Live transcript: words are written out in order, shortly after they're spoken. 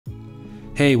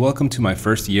Hey, welcome to my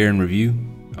first year in review.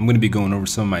 I'm going to be going over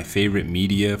some of my favorite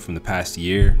media from the past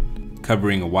year,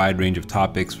 covering a wide range of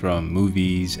topics from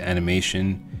movies,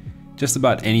 animation, just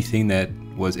about anything that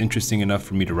was interesting enough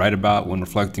for me to write about when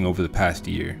reflecting over the past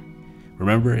year.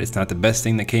 Remember, it's not the best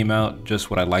thing that came out, just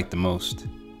what I liked the most.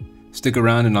 Stick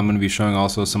around and I'm going to be showing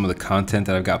also some of the content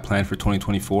that I've got planned for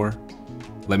 2024.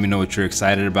 Let me know what you're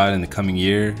excited about in the coming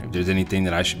year, if there's anything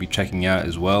that I should be checking out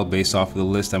as well based off of the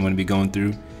list I'm going to be going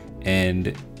through,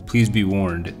 and please be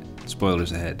warned,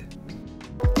 spoilers ahead.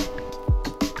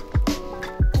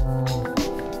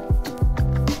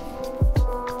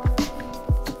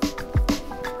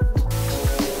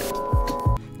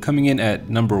 Coming in at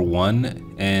number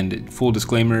 1, and full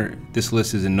disclaimer, this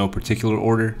list is in no particular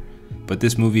order, but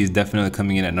this movie is definitely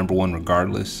coming in at number 1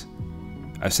 regardless.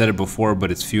 I've said it before, but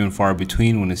it's few and far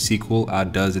between when a sequel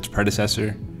outdoes its predecessor,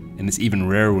 and it's even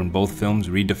rarer when both films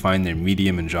redefine their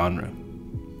medium and genre.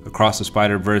 Across the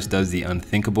Spider-Verse does the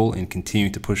unthinkable in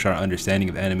continuing to push our understanding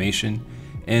of animation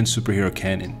and superhero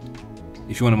canon.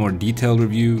 If you want a more detailed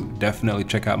review, definitely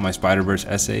check out my Spider-Verse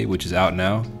essay, which is out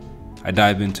now. I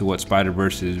dive into what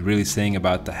Spider-Verse is really saying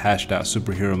about the hashed out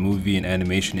superhero movie and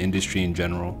animation industry in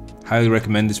general. Highly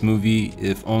recommend this movie,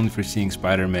 if only for seeing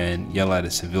Spider-Man yell at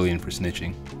a civilian for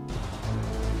snitching.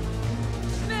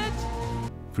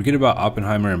 Forget about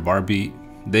Oppenheimer and Barbie.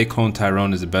 They clone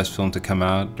Tyrone is the best film to come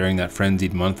out during that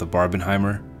frenzied month of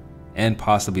Barbenheimer, and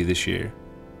possibly this year.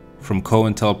 From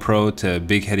COINTELPRO to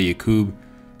Big Heady Yakub,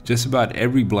 just about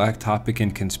every black topic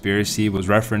and conspiracy was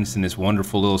referenced in this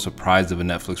wonderful little surprise of a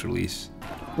Netflix release.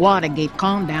 Watergate,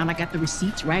 calm down, I got the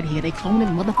receipts right here. They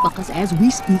cloning motherfuckers as we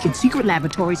speak in secret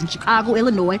laboratories in Chicago,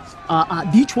 Illinois,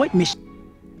 Detroit,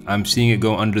 Michigan. I'm seeing it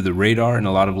go under the radar in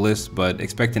a lot of lists, but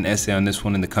expect an essay on this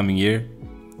one in the coming year.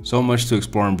 So much to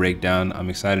explore and break down. I'm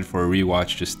excited for a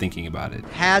rewatch just thinking about it.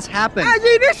 Has happened. I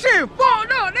see this shit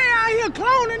fucked up. They out here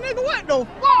cloning, nigga. What the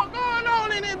fuck going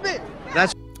on in this bitch?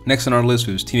 That's Next on our list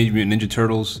was Teenage Mutant Ninja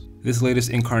Turtles. This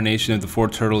latest incarnation of the four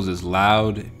turtles is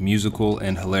loud, musical,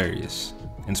 and hilarious.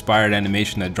 Inspired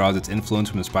animation that draws its influence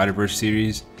from the Spider-Verse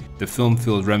series, the film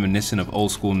feels reminiscent of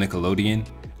old school Nickelodeon,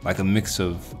 like a mix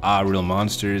of Ah Real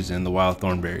Monsters and the Wild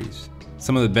Thornberrys.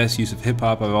 Some of the best use of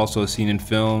hip-hop I've also seen in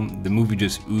film. The movie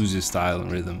just oozes style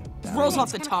and rhythm. Rolls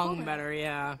off the tongue better,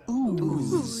 yeah.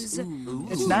 Ooze.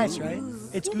 It's nice, right?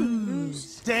 It's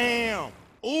ooze. Damn.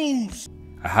 Ooze.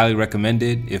 I highly recommend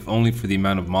it, if only for the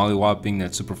amount of mollywopping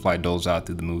that Superfly doles out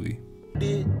through the movie.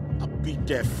 I beat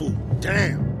that fool.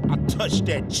 Damn. I touched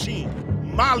that chin.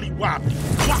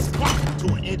 Mollywopping.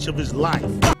 To an inch of his life.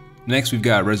 Next we've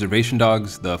got Reservation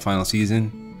Dogs, the final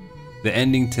season. The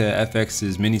ending to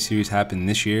FX's miniseries happened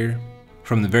this year.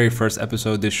 From the very first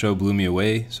episode, this show blew me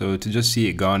away, so to just see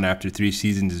it gone after 3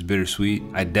 seasons is bittersweet.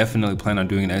 I definitely plan on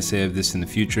doing an essay of this in the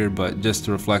future, but just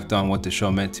to reflect on what the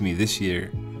show meant to me this year,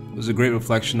 it was a great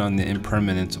reflection on the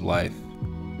impermanence of life.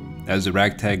 As the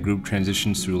ragtag group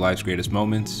transitions through life's greatest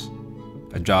moments,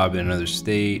 a job in another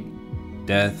state,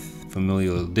 death,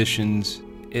 familial additions,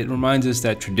 it reminds us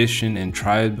that tradition and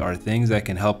tribe are things that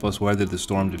can help us weather the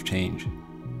storms of change.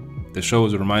 The show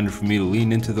is a reminder for me to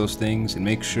lean into those things and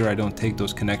make sure I don't take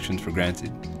those connections for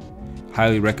granted.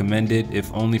 Highly recommend it,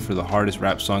 if only for the hardest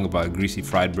rap song about greasy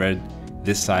fried bread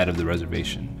this side of the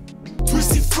reservation.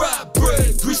 Greasy fried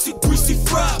bread, greasy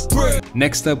fried bread.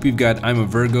 Next up we've got I'm a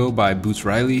Virgo by Boots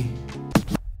Riley.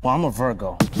 Well, I'm a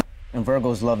Virgo, and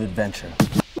Virgos love adventure.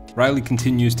 Riley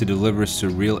continues to deliver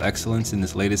surreal excellence in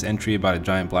this latest entry about a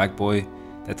giant black boy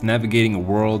that's navigating a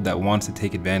world that wants to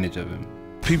take advantage of him.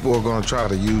 People are going to try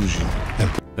to use you.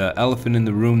 The elephant in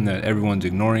the room that everyone's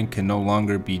ignoring can no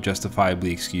longer be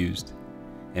justifiably excused,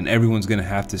 and everyone's going to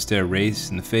have to stare race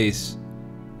in the face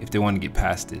if they want to get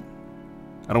past it.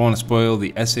 I don't want to spoil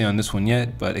the essay on this one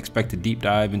yet, but expect a deep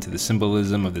dive into the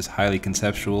symbolism of this highly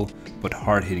conceptual but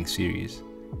hard-hitting series.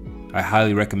 I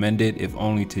highly recommend it, if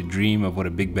only to dream of what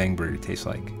a Big Bang Burger tastes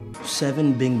like.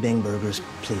 7 Bing Bang Burgers,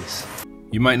 please.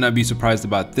 You might not be surprised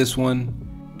about this one.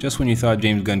 Just when you thought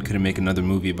James Gunn couldn't make another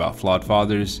movie about flawed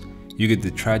fathers, you get the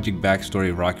tragic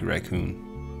backstory of Rocky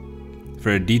Raccoon.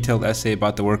 For a detailed essay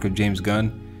about the work of James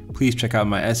Gunn, please check out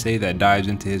my essay that dives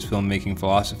into his filmmaking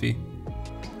philosophy.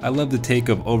 I love the take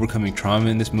of overcoming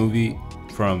trauma in this movie,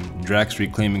 from Drax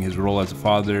reclaiming his role as a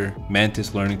father,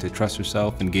 Mantis learning to trust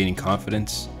herself and gaining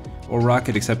confidence, or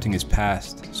Rocket accepting his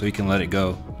past so he can let it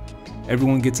go.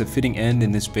 Everyone gets a fitting end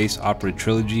in this space opera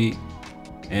trilogy,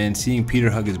 and seeing Peter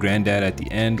hug his granddad at the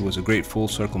end was a great full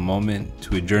circle moment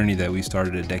to a journey that we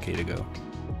started a decade ago.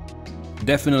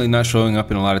 Definitely not showing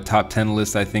up in a lot of top 10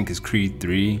 lists I think is Creed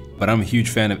 3, but I'm a huge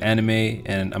fan of anime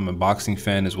and I'm a boxing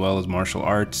fan as well as martial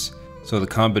arts, So the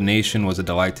combination was a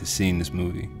delight to see in this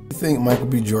movie. What do you think Michael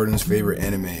B. Jordan's favorite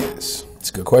anime is? It's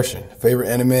a good question. Favorite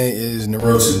anime is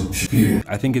Naruto.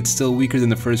 I think it's still weaker than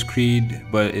the first Creed,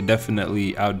 but it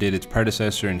definitely outdid its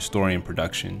predecessor in story and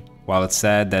production. While it's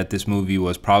sad that this movie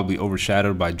was probably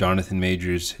overshadowed by Jonathan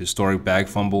Majors' historic bag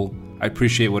fumble, I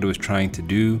appreciate what it was trying to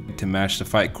do to match the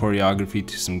fight choreography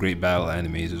to some great battle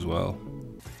animes as well.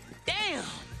 Damn!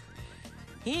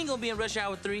 He ain't gonna be in Rush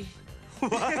Hour 3.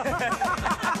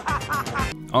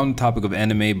 On the topic of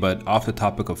anime, but off the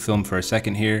topic of film for a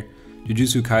second here,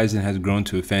 Jujutsu Kaisen has grown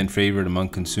to a fan favorite among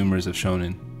consumers of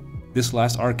shonen. This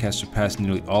last arc has surpassed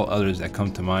nearly all others that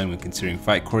come to mind when considering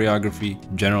fight choreography,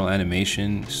 general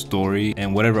animation, story,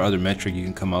 and whatever other metric you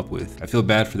can come up with. I feel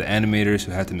bad for the animators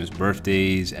who had to miss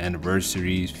birthdays,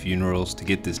 anniversaries, funerals to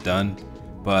get this done,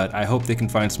 but I hope they can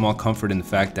find small comfort in the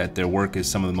fact that their work is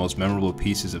some of the most memorable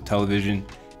pieces of television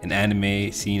and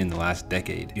anime seen in the last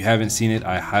decade. If you haven't seen it,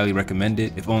 I highly recommend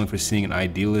it, if only for seeing an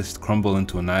idealist crumble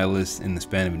into a nihilist in the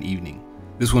span of an evening.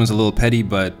 This one is a little petty,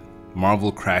 but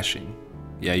Marvel crashing.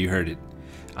 Yeah, you heard it.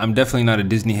 I'm definitely not a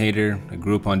Disney hater. I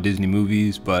grew up on Disney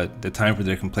movies, but the time for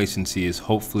their complacency is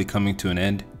hopefully coming to an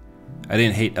end. I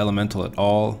didn't hate Elemental at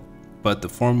all, but the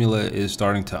formula is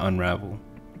starting to unravel.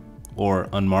 Or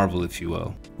unmarvel, if you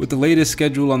will. With the latest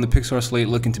schedule on the Pixar slate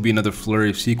looking to be another flurry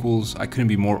of sequels, I couldn't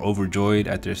be more overjoyed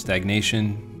at their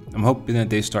stagnation. I'm hoping that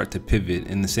they start to pivot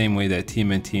in the same way that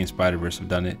tmnt and Spiderverse have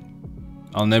done it.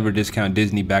 I'll never discount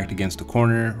Disney backed against the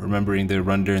corner, remembering their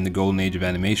run during the golden age of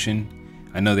animation.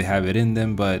 I know they have it in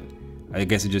them, but I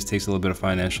guess it just takes a little bit of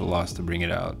financial loss to bring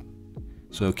it out.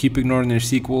 So keep ignoring their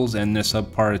sequels and their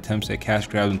subpar attempts at cash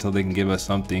grabs until they can give us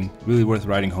something really worth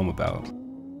writing home about.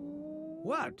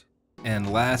 What?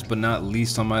 And last but not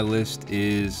least on my list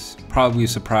is probably a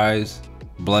surprise,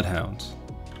 Bloodhounds.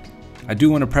 I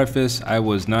do want to preface, I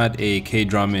was not a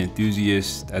K-drama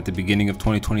enthusiast at the beginning of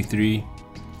 2023.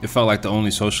 It felt like the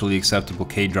only socially acceptable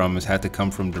K-dramas had to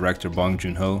come from director Bong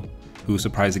Joon-ho, who,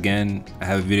 surprise again, I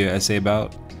have a video essay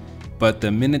about. But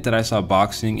the minute that I saw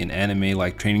boxing in anime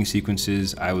like training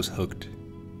sequences, I was hooked.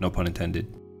 No pun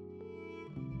intended.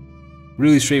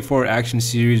 Really straightforward action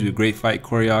series with great fight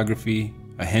choreography,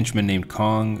 a henchman named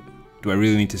Kong. Do I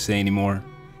really need to say anymore?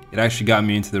 It actually got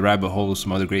me into the rabbit hole of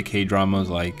some other great K-dramas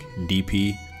like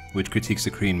DP, which critiques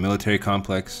the Korean military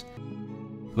complex.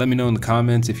 Let me know in the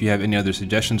comments if you have any other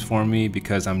suggestions for me,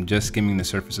 because I'm just skimming the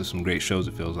surface of some great shows,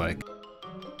 it feels like.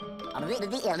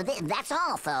 That's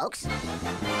all, folks.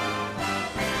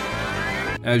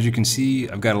 As you can see,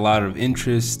 I've got a lot of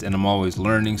interest and I'm always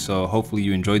learning, so hopefully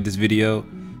you enjoyed this video.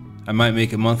 I might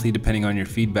make it monthly depending on your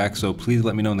feedback, so please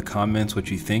let me know in the comments what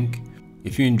you think.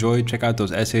 If you enjoyed, check out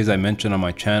those essays I mentioned on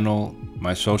my channel.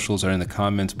 My socials are in the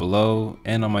comments below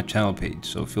and on my channel page,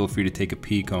 so feel free to take a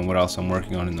peek on what else I'm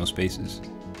working on in those spaces.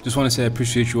 Just want to say I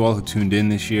appreciate you all who tuned in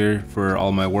this year for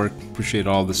all my work. Appreciate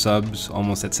all the subs,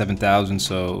 almost at 7,000,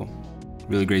 so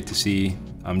really great to see.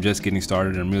 I'm just getting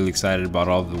started and I'm really excited about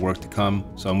all of the work to come,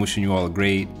 so I'm wishing you all a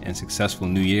great and successful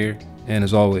new year. And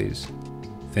as always,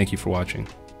 thank you for watching.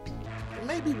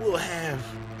 Maybe we'll have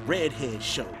redhead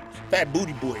shows, fat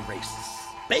booty boy races,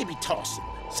 baby tossing,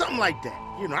 something like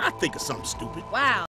that. You know, I think of something stupid. Wow.